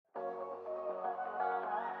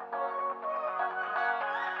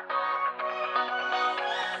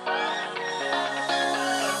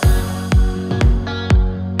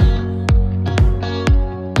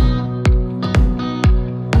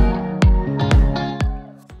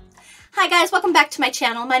Hi guys, welcome back to my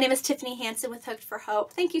channel. My name is Tiffany Hansen with Hooked for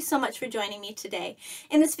Hope. Thank you so much for joining me today.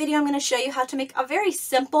 In this video, I'm going to show you how to make a very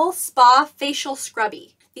simple spa facial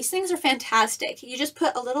scrubby. These things are fantastic. You just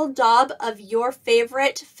put a little daub of your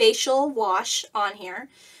favorite facial wash on here,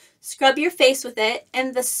 scrub your face with it,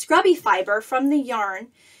 and the scrubby fiber from the yarn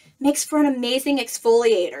makes for an amazing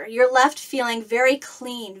exfoliator. You're left feeling very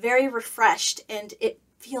clean, very refreshed, and it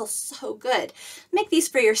feels so good. Make these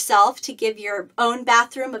for yourself to give your own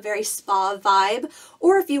bathroom a very spa vibe,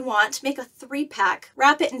 or if you want, make a 3-pack,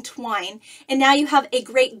 wrap it in twine, and now you have a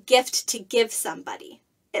great gift to give somebody.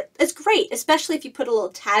 It's great, especially if you put a little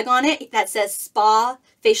tag on it that says spa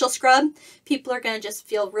facial scrub. People are going to just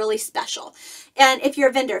feel really special. And if you're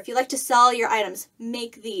a vendor, if you like to sell your items,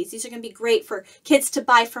 make these. These are going to be great for kids to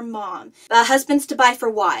buy for mom, husbands to buy for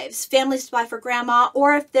wives, families to buy for grandma,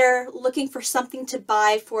 or if they're looking for something to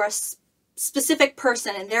buy for a specific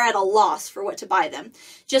person and they're at a loss for what to buy them.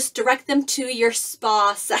 Just direct them to your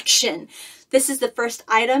spa section. This is the first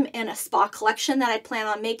item in a spa collection that I plan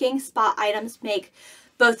on making. Spa items make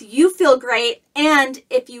both you feel great, and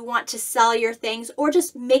if you want to sell your things or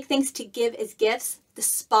just make things to give as gifts, the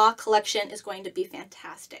spa collection is going to be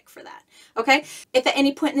fantastic for that. Okay? If at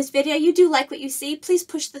any point in this video you do like what you see, please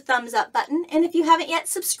push the thumbs up button. And if you haven't yet,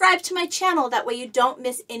 subscribe to my channel. That way you don't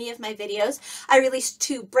miss any of my videos. I release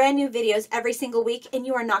 2 brand new videos every single week, and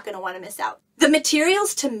you are not going to want to miss out. The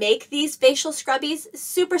materials to make these facial scrubbies is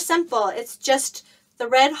super simple. It's just the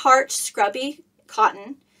red heart scrubby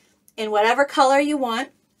cotton in whatever color you want,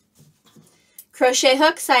 crochet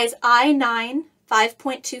hook size I9,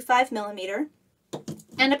 5.25 millimeter,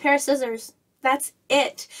 and a pair of scissors. That's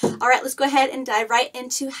it. All right, let's go ahead and dive right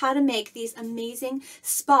into how to make these amazing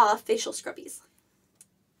spa facial scrubbies.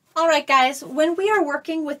 All right, guys, when we are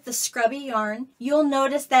working with the scrubby yarn, you'll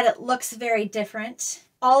notice that it looks very different.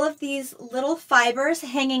 All of these little fibers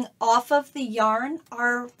hanging off of the yarn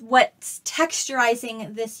are what's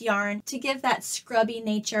texturizing this yarn to give that scrubby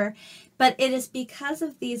nature. But it is because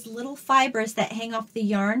of these little fibers that hang off the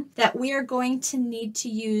yarn that we are going to need to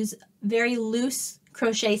use very loose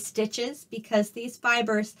crochet stitches, because these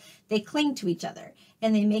fibers, they cling to each other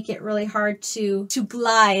and they make it really hard to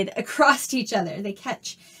glide across each other. They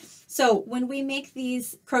catch. So when we make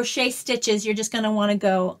these crochet stitches, you're just going to want to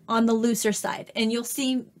go on the looser side, and you'll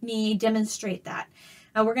see me demonstrate that.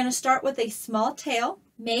 We're going to start with a small tail,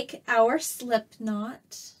 make our slip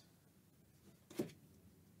knot.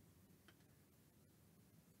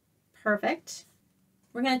 Perfect.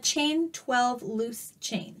 We're going to chain 12 loose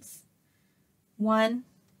chains. 1,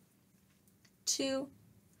 2,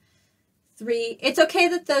 3. It's okay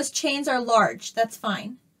that those chains are large. That's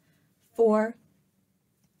fine. 4,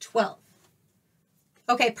 12.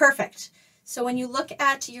 Okay, perfect. So when you look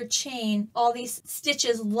at your chain, all these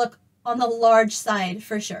stitches look on the large side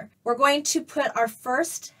for sure. We're going to put our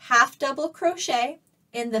first half double crochet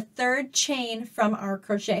in the 3rd chain from our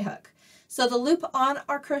crochet hook. So the loop on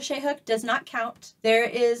our crochet hook does not count. There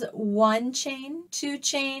is 1 chain, 2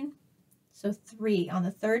 chain, so 3 on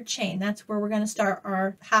the 3rd chain. That's where we're going to start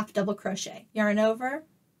our half double crochet. Yarn over,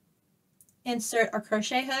 insert our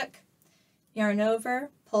crochet hook, yarn over,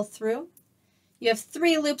 pull through. You have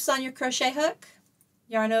 3 loops on your crochet hook,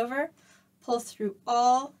 yarn over, pull through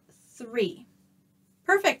all 3.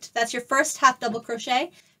 Perfect. That's your first half double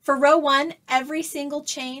crochet. For row 1, every single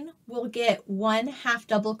chain will get 1 half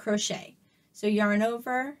double crochet. So yarn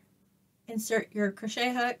over, insert your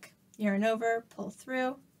crochet hook, yarn over, pull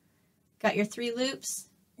through. Got your 3 loops,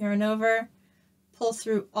 yarn over, pull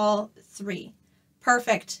through all 3.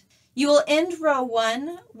 Perfect. You will end row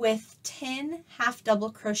 1 with 10 half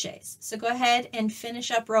double crochets. So go ahead and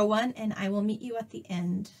finish up row 1, and I will meet you at the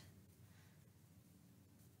end.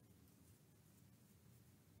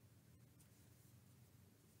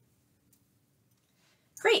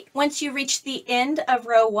 Great. Once you reach the end of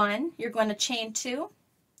row 1, you're going to chain 2,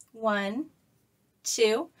 1,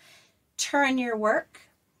 2, turn your work,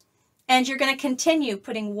 and you're going to continue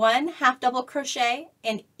putting 1 half double crochet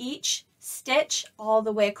in each stitch all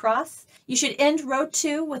the way across. You should end row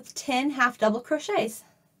 2 with 10 half double crochets.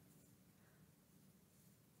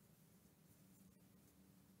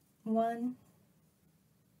 1,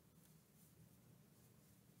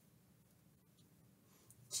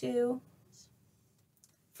 2.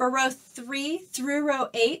 For row 3 through row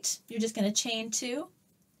 8, you're just going to chain 2,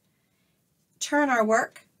 turn our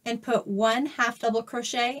work, and put 1 half double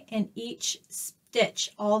crochet in each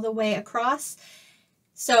stitch all the way across.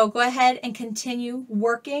 So go ahead and continue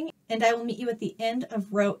working, and I will meet you at the end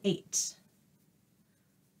of row 8.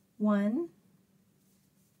 1,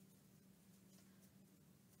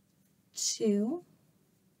 2,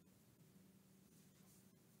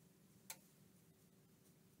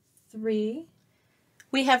 3.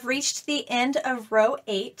 We have reached the end of row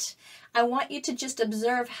 8. I want you to just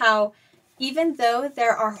observe how even though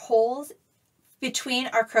there are holes between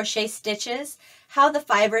our crochet stitches, how the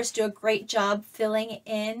fibers do a great job filling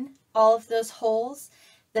in all of those holes.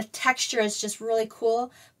 The texture is just really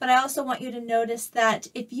cool, but I also want you to notice that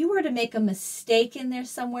if you were to make a mistake in there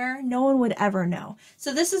somewhere, no one would ever know.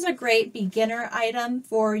 So this is a great beginner item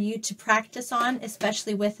for you to practice on,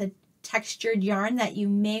 especially with a textured yarn that you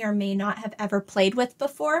may or may not have ever played with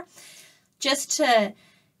before. Just to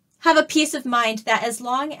have a peace of mind that as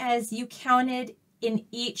long as you counted in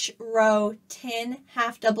each row 10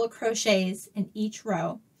 half double crochets in each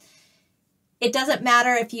row, it doesn't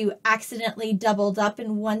matter if you accidentally doubled up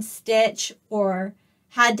in one stitch or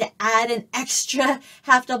had to add an extra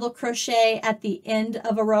half double crochet at the end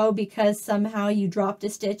of a row because somehow you dropped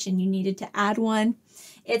a stitch and you needed to add one.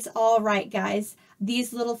 It's all right, guys.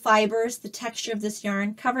 These little fibers, the texture of this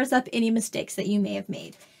yarn, covers up any mistakes that you may have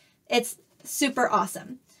made. It's super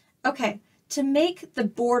awesome. Okay, to make the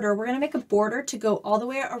border, we're going to make a border to go all the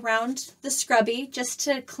way around the scrubby just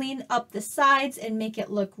to clean up the sides and make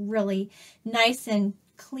it look really nice and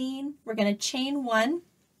clean. We're going to chain 1,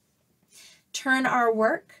 turn our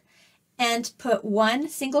work, and put 1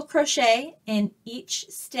 single crochet in each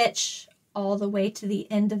stitch all the way to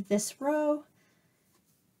the end of this row,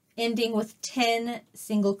 ending with 10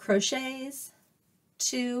 single crochets.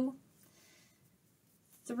 2,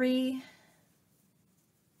 3,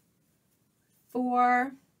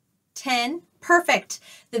 4, 10. Perfect.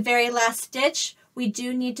 The very last stitch, we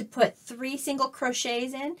do need to put 3 single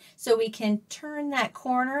crochets in so we can turn that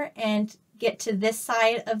corner and get to this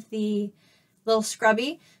side of the little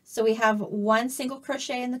scrubby. So we have 1 single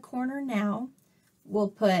crochet in the corner now. We'll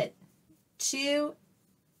put 2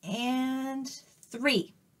 and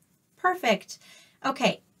 3. Perfect.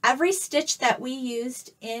 Okay. Every stitch that we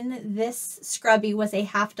used in this scrubby was a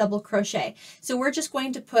half double crochet. So we're just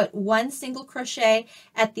going to put 1 single crochet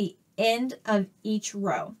at the end of each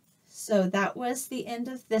row. So that was the end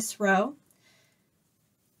of this row.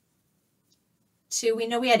 2, we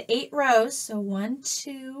know we had 8 rows, so 1,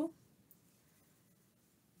 2,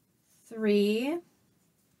 3,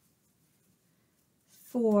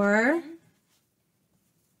 4,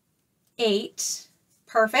 8.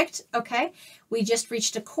 Perfect. Okay, we just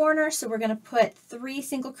reached a corner, so we're going to put 3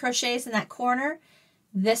 single crochets in that corner.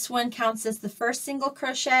 This one counts as the first single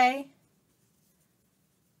crochet,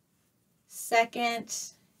 second,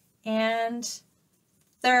 and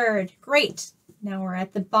third. Great. Now we're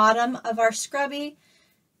at the bottom of our scrubby.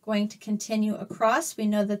 Going to continue across. We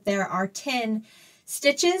know that there are 10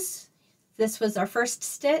 stitches. This was our first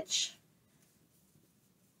stitch,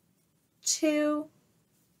 2,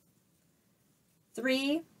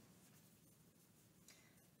 3,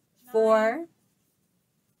 4,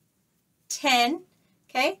 10.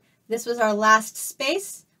 Okay, this was our last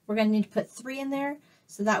space. We're going to need to put 3 in there.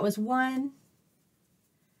 So that was 1,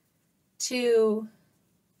 2,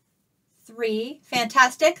 3.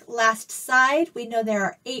 Fantastic. Last side. We know there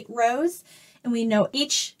are 8 rows, and we know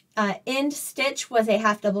each end stitch was a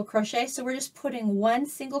half double crochet. So we're just putting 1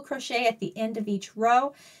 single crochet at the end of each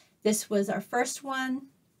row. This was our first one,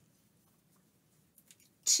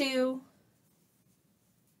 2,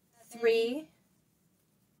 3,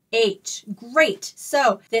 8. Great.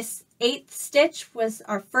 So this 8th stitch was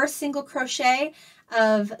our first single crochet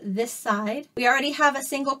of this side. We already have a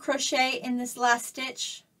single crochet in this last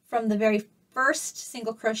stitch from the very first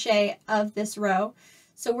single crochet of this row.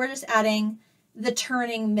 So we're just adding the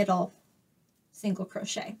turning middle single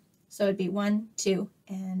crochet. So it'd be 1, 2,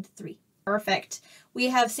 and 3. Perfect. We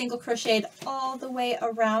have single crocheted all the way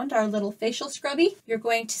around our little facial scrubby. You're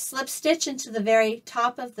going to slip stitch into the very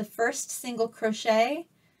top of the first single crochet.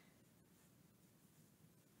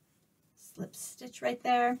 Slip stitch right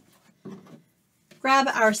there. Grab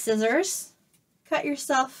our scissors. Cut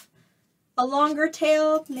yourself a longer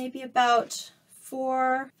tail, maybe about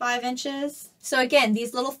 4, 5 inches. So again,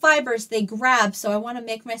 these little fibers, they grab, so I want to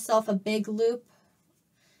make myself a big loop.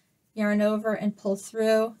 Yarn over and pull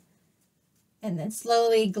through. And then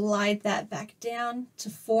slowly glide that back down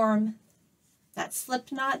to form that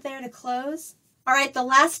slip knot there to close. All right, the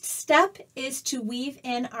last step is to weave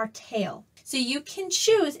in our tail. So you can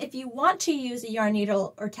choose, if you want to use a yarn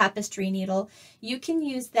needle or tapestry needle, you can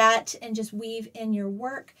use that and just weave in your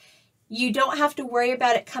work. You don't have to worry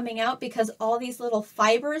about it coming out because all these little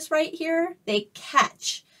fibers right here, they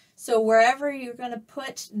catch. So wherever you're going to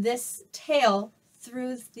put this tail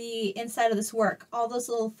through the inside of this work, all those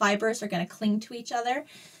little fibers are going to cling to each other.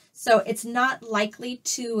 So it's not likely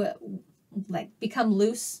to become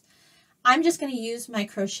loose. I'm just going to use my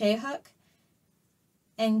crochet hook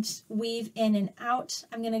and weave in and out.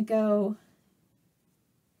 I'm going to go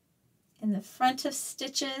in the front of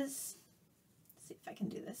stitches. Let's see if I can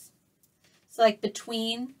do this. So like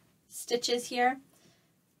between stitches here,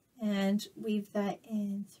 and weave that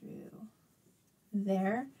in through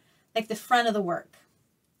there, like the front of the work.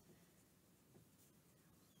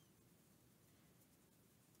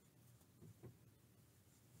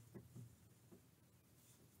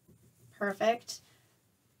 Perfect.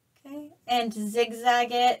 Okay, and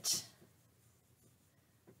zigzag it.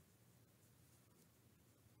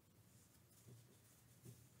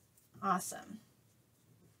 Awesome.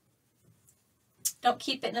 Don't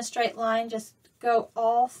keep it in a straight line, just go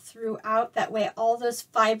all throughout. That way all those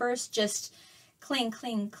fibers just cling,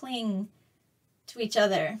 cling, cling to each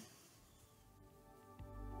other.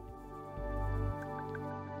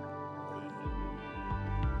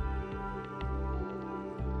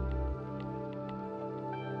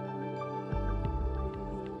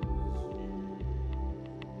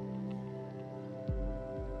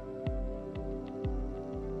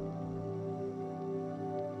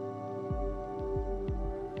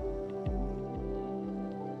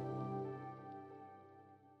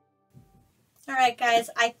 All right, guys,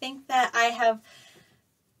 I think that I have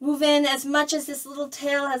woven as much as this little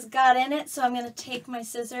tail has got in it, so I'm going to take my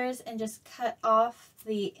scissors and just cut off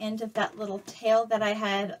the end of that little tail that I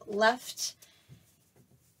had left.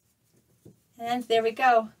 And there we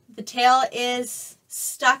go. The tail is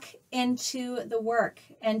stuck into the work,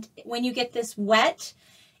 and when you get this wet,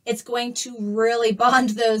 it's going to really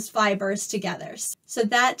bond those fibers together. So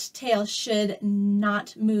that tail should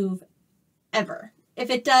not move ever. If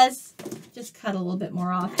it does, just cut a little bit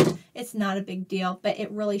more off. It's not a big deal, but it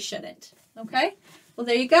really shouldn't. Okay? Well,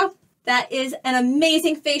 there you go. That is an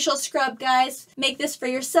amazing facial scrub, guys. Make this for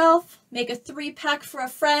yourself. Make a 3-pack for a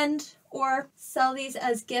friend, or sell these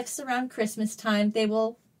as gifts around Christmas time. They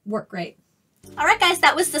will work great. All right, guys,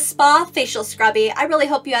 that was the Spa Facial Scrubby. I really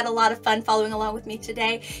hope you had a lot of fun following along with me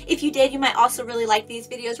today. If you did, you might also really like these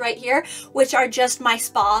videos right here, which are just my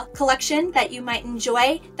spa collection that you might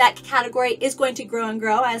enjoy. That category is going to grow and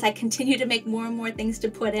grow as I continue to make more and more things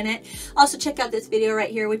to put in it. Also, check out this video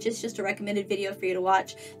right here, which is just a recommended video for you to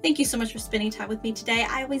watch. Thank you so much for spending time with me today.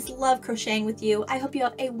 I always love crocheting with you. I hope you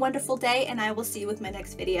have a wonderful day, and I will see you with my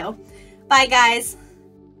next video. Bye, guys.